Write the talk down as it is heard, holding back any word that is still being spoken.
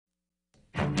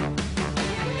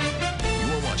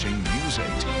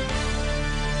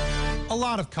A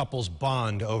lot of couples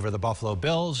bond over the Buffalo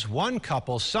Bills. One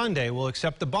couple Sunday will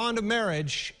accept the bond of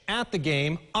marriage at the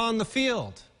game on the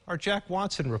field. Our Jack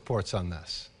Watson reports on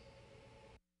this.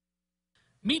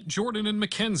 Meet Jordan and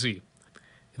Mackenzie.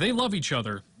 They love each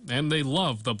other, and they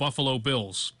love the Buffalo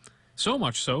Bills. So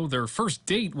much so, their first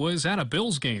date was at a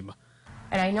Bills game.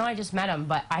 And I know I just met him,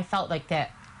 but I felt like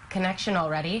that connection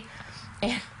already.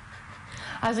 And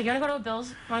I was like, you want to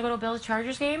go to a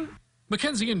Bills-Chargers game?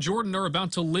 Mackenzie and Jordan are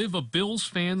about to live a Bills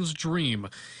fan's dream.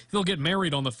 They'll get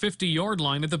married on the 50-yard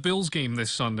line at the Bills game this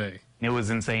Sunday. It was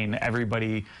insane.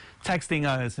 Everybody texting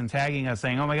us and tagging us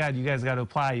saying, oh my God, you guys got to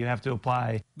apply. You have to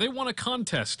apply. They won a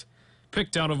contest,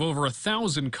 picked out of over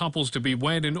 1,000 couples to be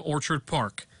wed in Orchard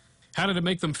Park. How did it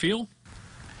make them feel?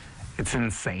 It's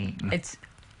insane. It's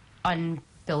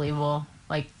unbelievable.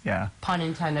 Like, yeah. Pun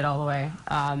intended all the way.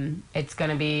 It's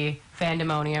going to be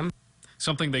fandemonium.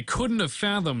 Something they couldn't have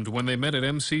fathomed when they met at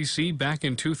MCC back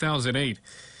in 2008.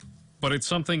 But it's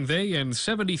something they and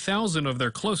 70,000 of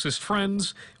their closest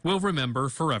friends will remember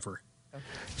forever.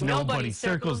 Nobody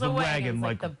circles the wagon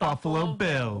like the Buffalo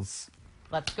Bills.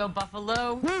 Let's go,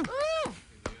 Buffalo. Woo!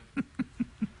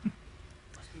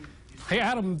 Hey,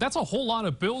 Adam, that's a whole lot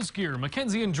of Bills gear.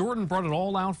 Mackenzie and Jordan brought it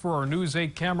all out for our News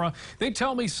 8 camera. They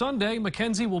tell me Sunday,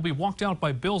 Mackenzie will be walked out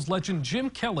by Bills legend Jim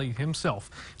Kelly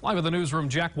himself. Live at the newsroom,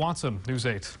 Jack Watson, News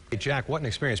 8. Hey, Jack, what an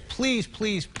experience. Please,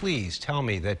 please, please tell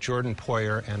me that Jordan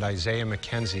Poyer and Isaiah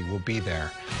Mackenzie will be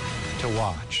there to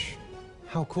watch.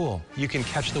 How cool. You can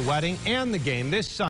catch the wedding and the game this Sunday.